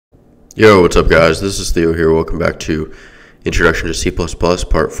Yo, what's up guys? This is Theo here. Welcome back to Introduction to C++,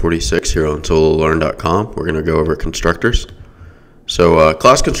 part 46 here on sololearn.com. We're going to go over constructors. So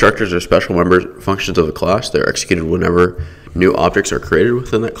class constructors are special member functions of a class. They're executed whenever new objects are created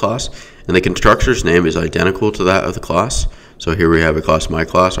within that class, and the constructor's name is identical to that of the class. So here we have a class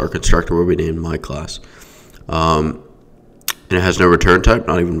myClass. Our constructor will be named myClass. And it has no return type,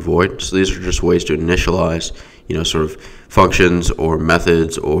 not even void. So these are just ways to initialize, sort of functions or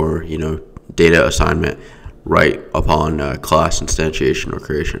methods or, data assignment right upon class instantiation or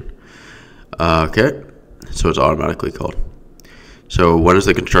creation. Okay, so it's automatically called. So when is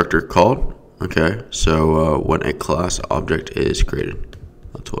the constructor called? Okay, so when a class object is created.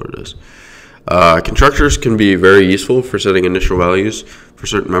 That's what it is. Constructors can be very useful for setting initial values for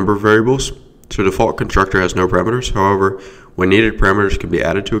certain member variables. So default constructor has no parameters. However, when needed, parameters can be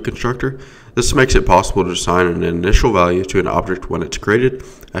added to a constructor. This makes it possible to assign an initial value to an object when it's created,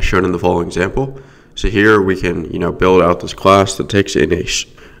 as shown in the following example. So here we can, build out this class that takes in a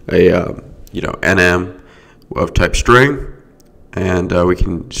nm of type string, and we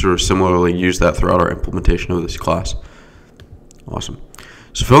can sort of similarly use that throughout our implementation of this class. Awesome.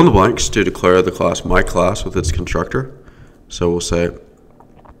 So fill in the blanks to declare the class myClass with its constructor. So we'll say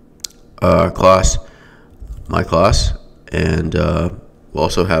class myClass, and we'll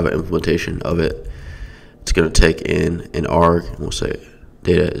also have an implementation of it. It's going to take in an arg, and we'll say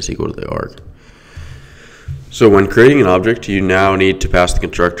data is equal to the arg. So when creating an object, you now need to pass the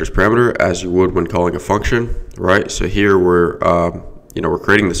constructor's parameter as you would when calling a function, right? So here we're we're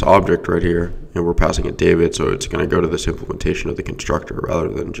creating this object right here, and we're passing it David, so it's going to go to this implementation of the constructor rather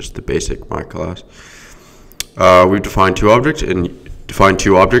than just the basic myClass. We've defined two objects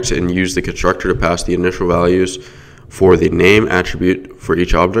and use the constructor to pass the initial values for the name attribute for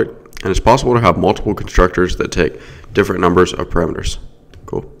each object. And it's possible to have multiple constructors that take different numbers of parameters.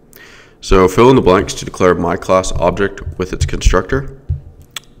 Cool. So fill in the blanks to declare myClass object with its constructor.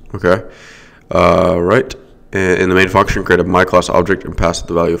 Okay. Right. In the main function, create a myClass object and pass it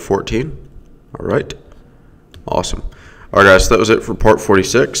the value of 14. All right. Awesome. All right, guys, so that was it for part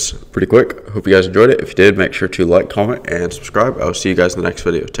 46. Pretty quick. Hope you guys enjoyed it. If you did, make sure to like, comment, and subscribe. I will see you guys in the next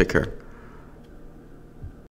video. Take care.